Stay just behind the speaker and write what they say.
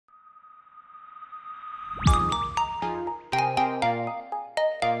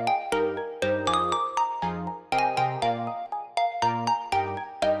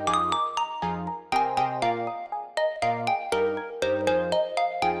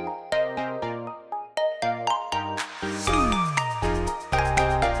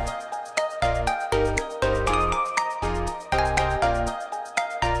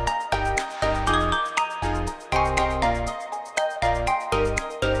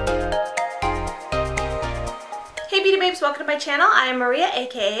babes, welcome to my channel. I am Maria,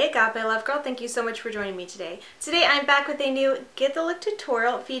 aka Agape Love Girl. Thank you so much for joining me today. Today I'm back with a new Get the Look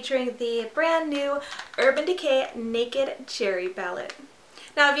tutorial featuring the brand new Urban Decay Naked Cherry palette.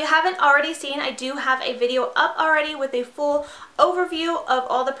 Now if you haven't already seen, I do have a video up already with a full overview of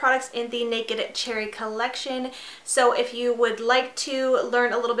all the products in the Naked Cherry collection. So if you would like to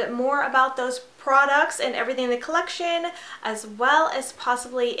learn a little bit more about those products and everything in the collection, as well as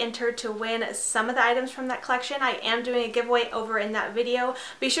possibly enter to win some of the items from that collection, I am doing a giveaway over in that video.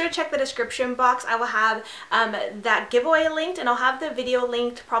 Be sure to check the description box. I will have that giveaway linked, and I'll have the video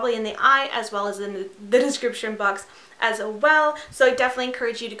linked probably in the eye as well as in the description box as well. So I definitely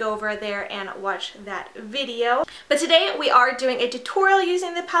encourage you to go over there and watch that video. But today we are doing a tutorial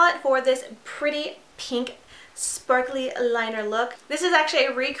using the palette for this pretty pink sparkly liner look. This is actually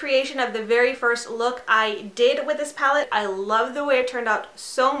a recreation of the very first look I did with this palette. I love the way it turned out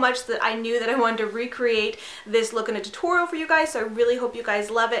so much that I knew that I wanted to recreate this look in a tutorial for you guys, so I really hope you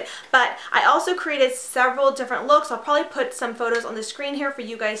guys love it. But I also created several different looks. I'll probably put some photos on the screen here for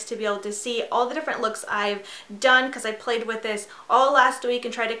you guys to be able to see all the different looks I've done, because I played with this all last week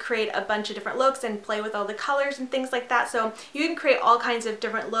and tried to create a bunch of different looks and play with all the colors and things like that. So you can create all kinds of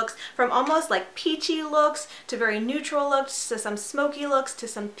different looks, from almost like peachy looks to very neutral looks to some smoky looks to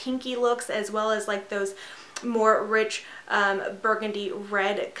some pinky looks, as well as like those more rich burgundy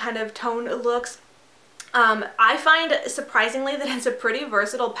red kind of tone looks. I find surprisingly that it's a pretty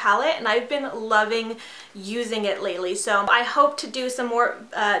versatile palette, and I've been loving using it lately. So I hope to do some more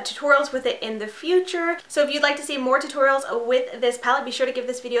tutorials with it in the future. So if you'd like to see more tutorials with this palette, be sure to give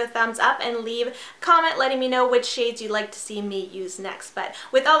this video a thumbs up and leave a comment letting me know which shades you'd like to see me use next. But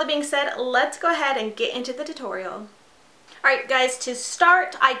with all that being said, let's go ahead and get into the tutorial. Alright guys, to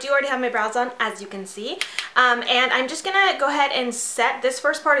start, I do already have my brows on, as you can see, and I'm just gonna go ahead and set. This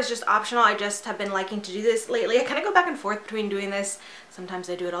first part is just optional. I just have been liking to do this lately. I kind of go back and forth between doing this. Sometimes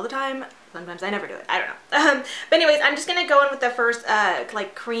I do it all the time, sometimes I never do it. I don't know. But anyways, I'm just gonna go in with the first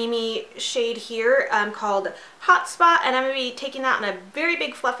like creamy shade here called Hot Spot, and I'm gonna be taking that on a very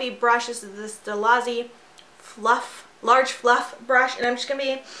big fluffy brush. This is this Decay large fluff brush, and I'm just gonna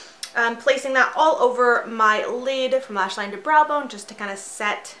be placing that all over my lid from lash line to brow bone, just to kind of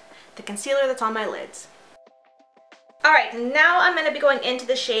set the concealer that's on my lids. Alright, now I'm going to be going into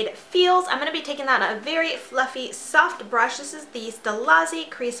the shade Feels. I'm going to be taking that on a very fluffy, soft brush. This is the Decay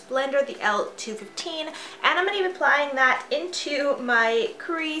Crease Blender, the L215, and I'm going to be applying that into my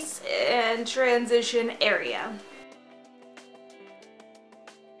crease and transition area.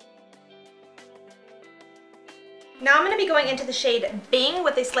 Now I'm going to be going into the shade Bing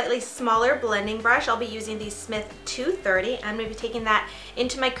with a slightly smaller blending brush. I'll be using the Smith 230. I'm going to be taking that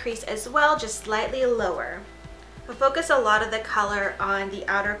into my crease as well, just slightly lower. I'll focus a lot of the color on the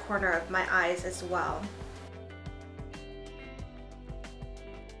outer corner of my eyes as well.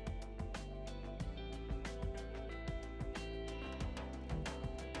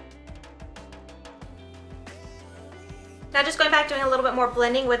 Now just going back, doing a little bit more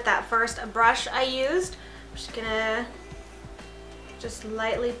blending with that first brush I used. I'm just gonna just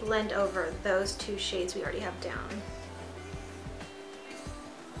lightly blend over those two shades we already have down.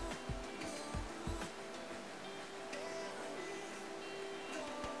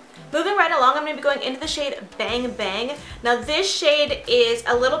 Moving right along, I'm going to be going into the shade Bang Bang. Now this shade is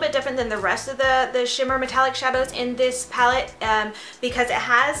a little bit different than the rest of the shimmer metallic shadows in this palette because it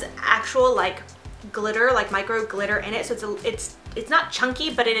has actual like glitter, like micro glitter in it, so it's not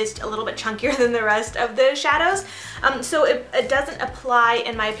chunky, but it is a little bit chunkier than the rest of the shadows. So it doesn't apply,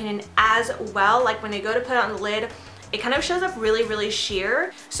 in my opinion, as well. Like when you go to put it on the lid, it kind of shows up really, really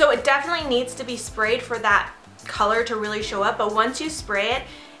sheer. So it definitely needs to be sprayed for that color to really show up, but once you spray it,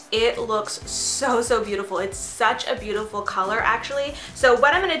 it looks so, so beautiful. It's such a beautiful color, actually. So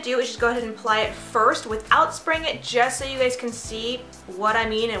what I'm gonna do is just go ahead and apply it first without spraying it, just so you guys can see what I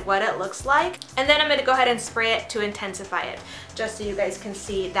mean and what it looks like. And then I'm gonna go ahead and spray it to intensify it, just so you guys can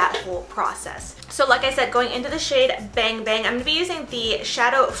see that whole process. So like I said, going into the shade Bang Bang, I'm gonna be using the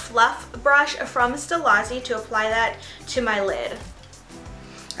Shadow Fluff brush from Decay to apply that to my lid.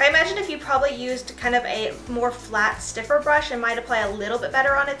 I imagine if you probably used kind of a more flat, stiffer brush, it might apply a little bit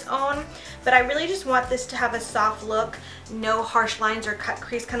better on its own, but I really just want this to have a soft look, no harsh lines or cut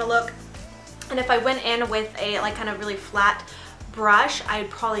crease kind of look. And if I went in with a like kind of really flat brush, I'd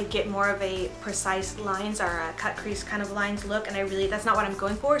probably get more of a precise lines or a cut crease kind of lines look, and that's not what I'm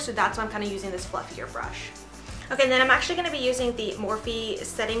going for, so that's why I'm kind of using this fluffier brush. Okay, and then I'm actually going to be using the Morphe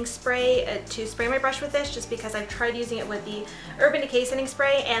setting spray to spray my brush with this, just because I've tried using it with the Urban Decay setting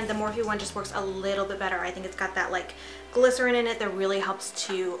spray, and the Morphe one just works a little bit better. I think it's got that like glycerin in it that really helps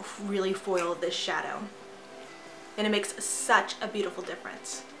to really foil this shadow. and it makes such a beautiful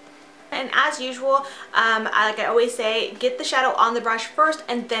difference. And as usual, like I always say, get the shadow on the brush first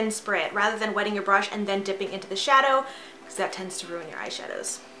and then spray it, rather than wetting your brush and then dipping into the shadow, because that tends to ruin your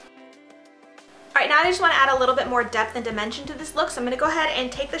eyeshadows. Alright, now I just want to add a little bit more depth and dimension to this look, so I'm going to go ahead and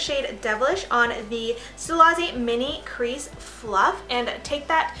take the shade Devilish on the Stellazzi Mini Crease Fluff and take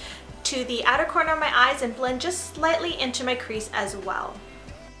that to the outer corner of my eyes and blend just slightly into my crease as well.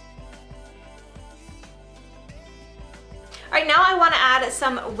 Alright, now I want to add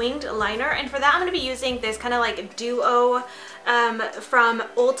some winged liner, and for that I'm going to be using this kind of like duo from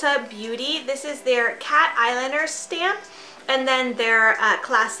Ulta Beauty. This is their cat eyeliner stamp, and then their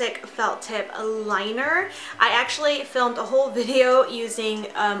classic felt tip liner. I actually filmed a whole video using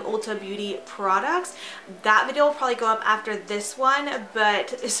Ulta Beauty products. That video will probably go up after this one,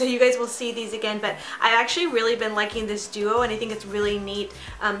 but so you guys will see these again. But I've actually really been liking this duo, and I think it's really neat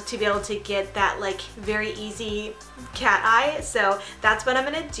to be able to get that like very easy cat eye. So that's what I'm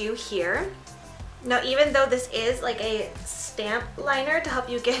gonna do here. Now, even though this is like a stamp liner to help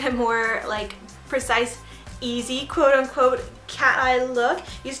you get a more like precise, easy quote-unquote cat eye look,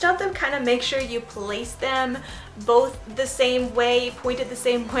 you still have to kind of make sure you place them both the same way, pointed the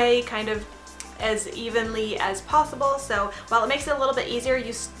same way, kind of as evenly as possible. So while it makes it a little bit easier,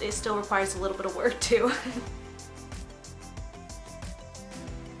 it still requires a little bit of work too.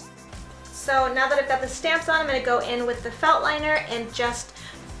 So now that I've got the stamps on, I'm going to go in with the felt liner and just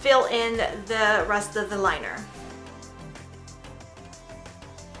fill in the rest of the liner.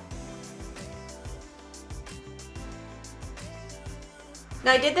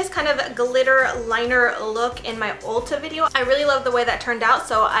 Now I did this kind of glitter liner look in my Ulta video. I really love the way that turned out,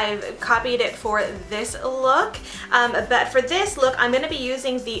 so I've copied it for this look. But for this look, I'm going to be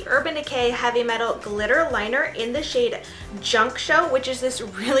using the Urban Decay Heavy Metal Glitter Liner in the shade Junk Show, which is this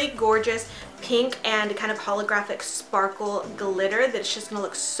really gorgeous pink and kind of holographic sparkle glitter that's just going to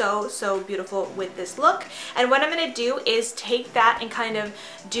look so beautiful with this look. And what I'm going to do is take that and kind of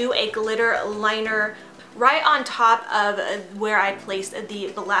do a glitter liner right on top of where I placed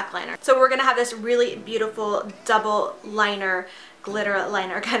the black liner. So we're gonna have this really beautiful double liner, glitter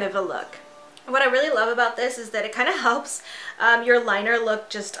liner kind of a look. And what I really love about this is that it kind of helps your liner look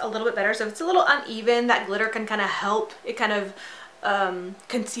just a little bit better. So if it's a little uneven, that glitter can kind of help. It kind of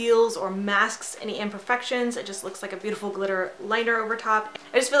conceals or masks any imperfections. It just looks like a beautiful glitter liner over top.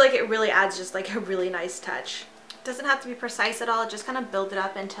 I just feel like it really adds just like a really nice touch. It doesn't have to be precise at all, just kind of build it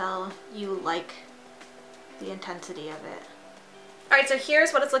up until you like the intensity of it. Alright, so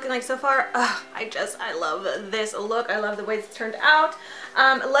here's what it's looking like so far. I love this look. I love the way it's turned out.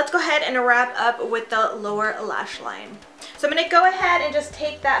 Let's go ahead and wrap up with the lower lash line. So I'm going to go ahead and just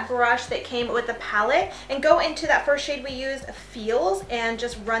take that brush that came with the palette and go into that first shade we used, Feels, and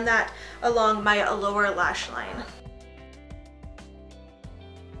just run that along my lower lash line.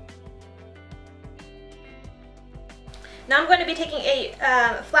 Now I'm going to be taking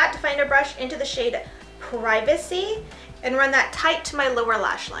a flat definer brush into the shade Privacy and run that tight to my lower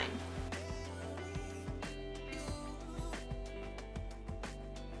lash line.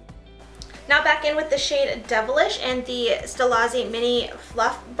 Now back in with the shade Devilish and the Stellazzi Mini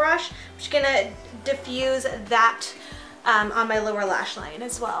Fluff brush. I'm just going to diffuse that on my lower lash line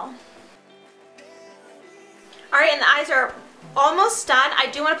as well. Alright, and the eyes are almost done. I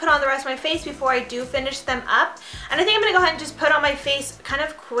do want to put on the rest of my face before I do finish them up. And I think I'm going to go ahead and just put on my face kind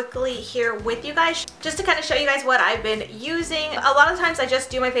of quickly here with you guys, just to kind of show you guys what I've been using. A lot of times I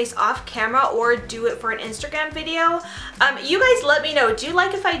just do my face off camera or do it for an Instagram video. You guys let me know, do you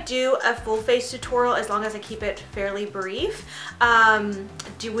like if I do a full face tutorial as long as I keep it fairly brief?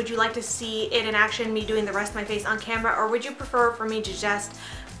 Would you like to see it in action, me doing the rest of my face on camera, or would you prefer for me to just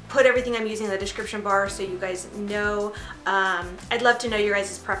put everything I'm using in the description bar so you guys know? I'd love to know your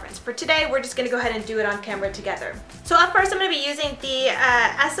guys' preference. For today, we're just going to go ahead and do it on camera together. So up first, I'm going to be using the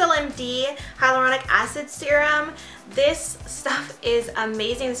SLMD Hyaluronic Acid Serum. This stuff is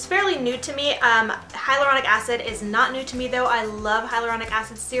amazing. It's fairly new to me. Hyaluronic acid is not new to me though. I love hyaluronic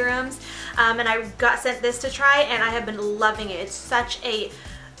acid serums, and I got sent this to try and I have been loving it. It's such a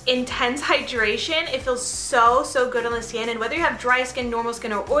intense hydration. It feels so good on the skin, and whether you have dry skin, normal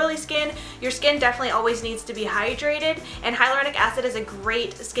skin, or oily skin, your skin definitely always needs to be hydrated, and hyaluronic acid is a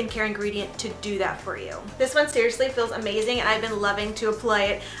great skincare ingredient to do that for you. This one seriously feels amazing, and I've been loving to apply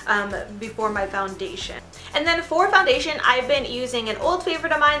it before my foundation. And then for foundation, I've been using an old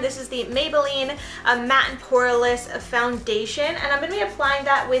favorite of mine. This is the Maybelline Matte and Poreless Foundation, and I'm going to be applying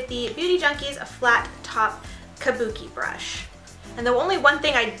that with the Beauty Junkies Flat Top Kabuki brush. And the only one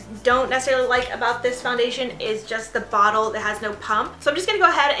thing I don't necessarily like about this foundation is just the bottle that has no pump. So I'm just gonna go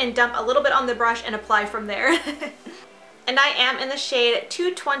ahead and dump a little bit on the brush and apply from there. And I am in the shade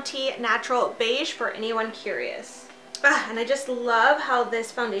 220 Natural Beige for anyone curious. And I just love how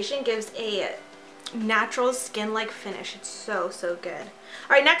this foundation gives a natural skin-like finish. It's so, so good.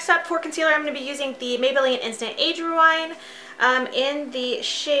 Alright, next up for concealer, I'm going to be using the Maybelline Instant Age Rewind in the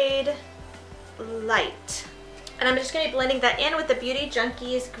shade Light. And I'm just going to be blending that in with the Beauty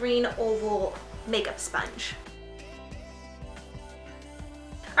Junkies Green Oval Makeup Sponge.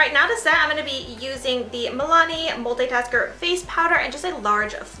 Alright, now to set, I'm going to be using the Milani Multitasker Face Powder and just a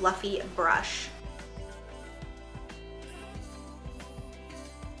large fluffy brush.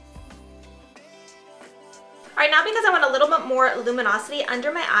 Alright, now because I want a little bit more luminosity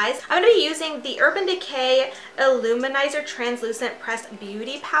under my eyes, I'm going to be using the Urban Decay Illuminizer Translucent Pressed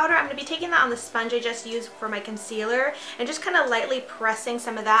Beauty Powder. I'm going to be taking that on the sponge I just used for my concealer and just kind of lightly pressing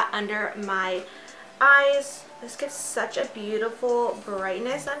some of that under my eyes. This gives such a beautiful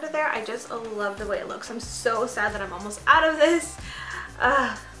brightness under there. I just love the way it looks. I'm so sad that I'm almost out of this.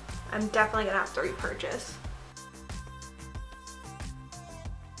 I'm definitely going to have to repurchase.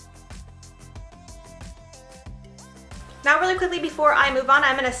 Now really quickly before I move on,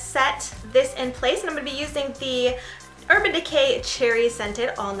 I'm going to set this in place and I'm going to be using the Urban Decay Cherry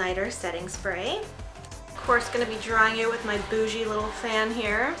Scented All-Nighter Setting Spray. Of course, going to be drying it with my bougie little fan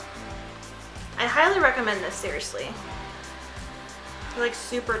here. I highly recommend this, seriously. They're like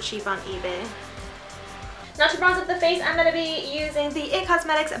super cheap on eBay. Now to bronze up the face, I'm going to be using the IT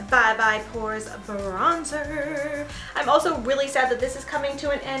Cosmetics Bye Bye Pores Bronzer. I'm also really sad that this is coming to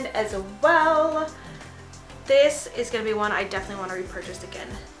an end as well. This is going to be one I definitely want to repurchase again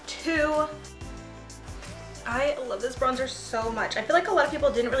too. I love this bronzer so much. I feel like a lot of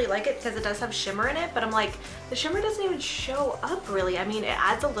people didn't really like it because it does have shimmer in it, but I'm like, the shimmer doesn't even show up really. I mean, it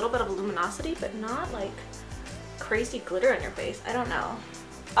adds a little bit of luminosity, but not like crazy glitter in your face. I don't know.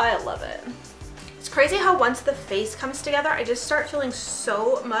 I love it. It's crazy how once the face comes together, I just start feeling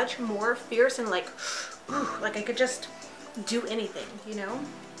so much more fierce and like, ooh, like I could just do anything, you know?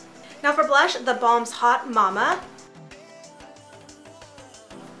 Now for blush, the Balm's Hot Mama.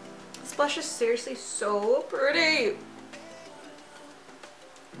 This blush is seriously so pretty.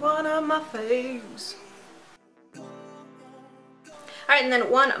 One of my faves. Alright, and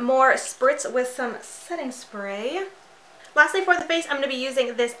then one more spritz with some setting spray. Lastly, for the face, I'm going to be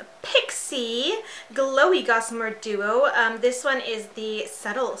using this Pixie Glowy Gossamer Duo. This one is the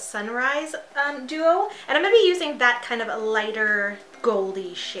Subtle Sunrise Duo, and I'm going to be using that kind of lighter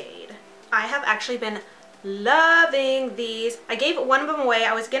goldy shade. I have actually been loving these. I gave one of them away.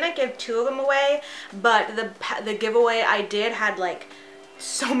 I was going to give two of them away, but the giveaway I did had like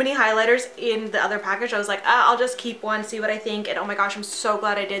so many highlighters in the other package. I was like, I'll just keep one, see what I think, and oh my gosh, I'm so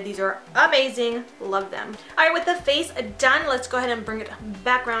glad I did. These are amazing. Love them. Alright, with the face done, let's go ahead and bring it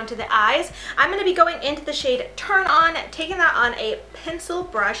back around to the eyes. I'm going to be going into the shade Turn On, taking that on a pencil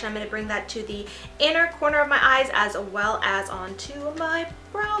brush, and I'm going to bring that to the inner corner of my eyes as well as onto my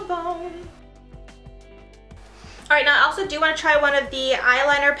brow bone. Alright, now I also do want to try one of the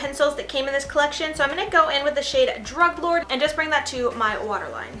eyeliner pencils that came in this collection, so I'm going to go in with the shade Drug Lord and just bring that to my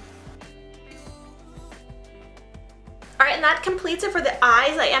waterline. Alright, and that completes it for the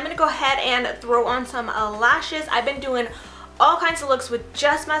eyes. I am going to go ahead and throw on some lashes. I've been doing all kinds of looks with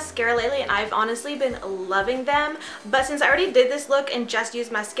just mascara lately, and I've honestly been loving them, but since I already did this look and just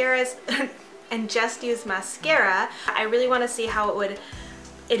used mascaras, I really want to see how it would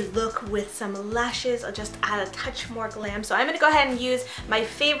look with some lashes. I'll just add a touch more glam. So I'm going to go ahead and use my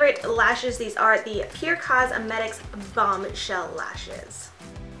favorite lashes. These are the Pure Cosmetics Bombshell Lashes.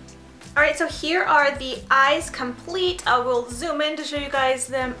 Alright, so here are the eyes complete. I will zoom in to show you guys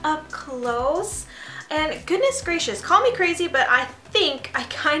them up close. And goodness gracious, call me crazy, but I think I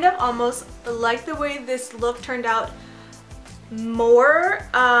kind of almost like the way this look turned out more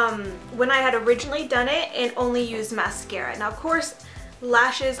when I had originally done it and only used mascara. Now of course,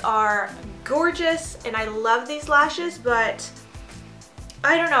 lashes are gorgeous and I love these lashes, but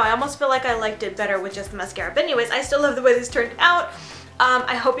I don't know, I almost feel like I liked it better with just the mascara. But anyways, I still love the way this turned out.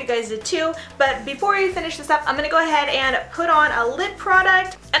 I hope you guys did too. But before we finish this up, I'm going to go ahead and put on a lip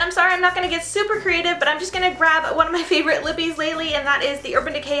product. And I'm sorry, I'm not going to get super creative, but I'm just going to grab one of my favorite lippies lately, and that is the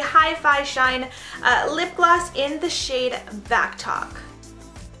Urban Decay Hi-Fi Shine Lip Gloss in the shade Back Talk.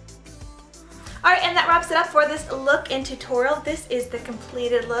 Alright, and that wraps it up for this look and tutorial. This is the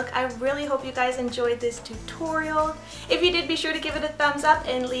completed look. I really hope you guys enjoyed this tutorial. If you did, be sure to give it a thumbs up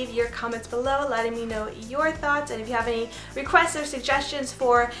and leave your comments below letting me know your thoughts. And if you have any requests or suggestions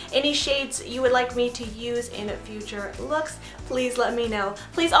for any shades you would like me to use in future looks, please let me know.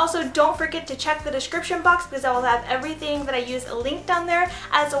 Please also don't forget to check the description box because I will have everything that I use linked down there,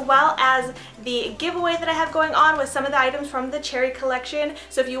 as well as the giveaway that I have going on with some of the items from the Cherry collection.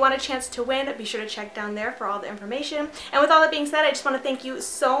 So if you want a chance to win, be sure to check down there for all the information. And with all that being said, I just want to thank you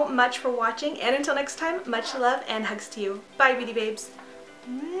so much for watching, and until next time, much love and hugs to you. Bye, beauty babes.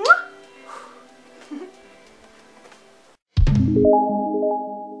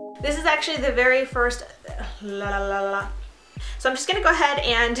 This is actually the very first So I'm just gonna go ahead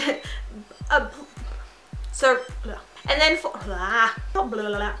and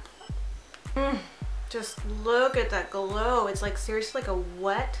just look at that glow. It's like seriously like a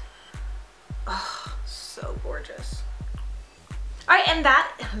wet. Oh, so gorgeous. All right, and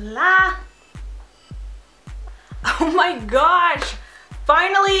that oh my gosh,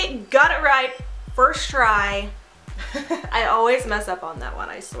 finally got it right, first try. I always mess up on that one,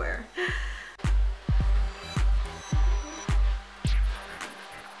 I swear.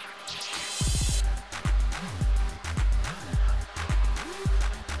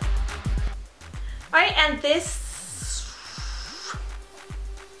 Alright, and this,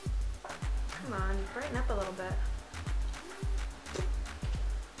 come on, brighten up a little bit.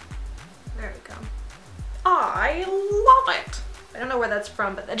 There we go. Oh, I love it. I don't know where that's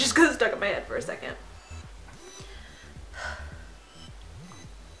from, but that just got stuck in my head for a second.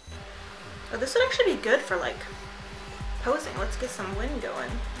 Oh, this would actually be good for like posing. Let's get some wind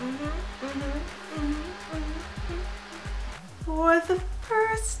going. For the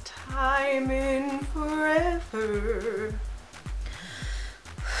first time in forever.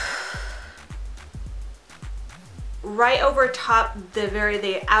 Right over top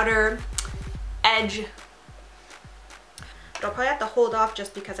the outer edge. But I'll probably have to hold off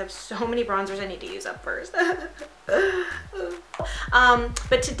just because I have so many bronzers I need to use up first.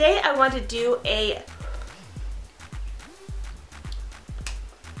 But today I want to do a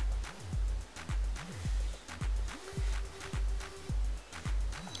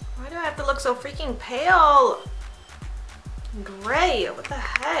why do I have to look so freaking pale? Gray, what the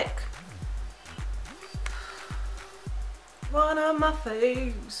heck? One on my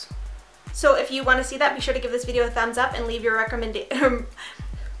face. So if you want to see that, be sure to give this video a thumbs up and leave your recommendation.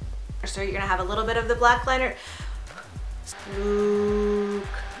 So you're gonna have a little bit of the black liner. Luke,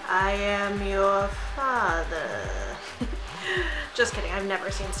 I am your father. Just kidding, I've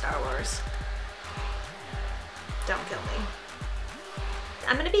never seen Star Wars. Don't kill me.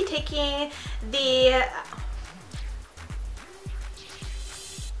 I'm gonna be taking the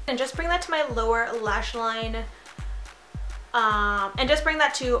and just bring that to my lower lash line. And just bring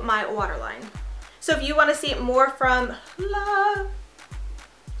that to my waterline. So if you want to see more from love,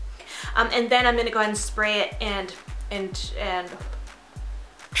 and then I'm gonna go ahead and spray it and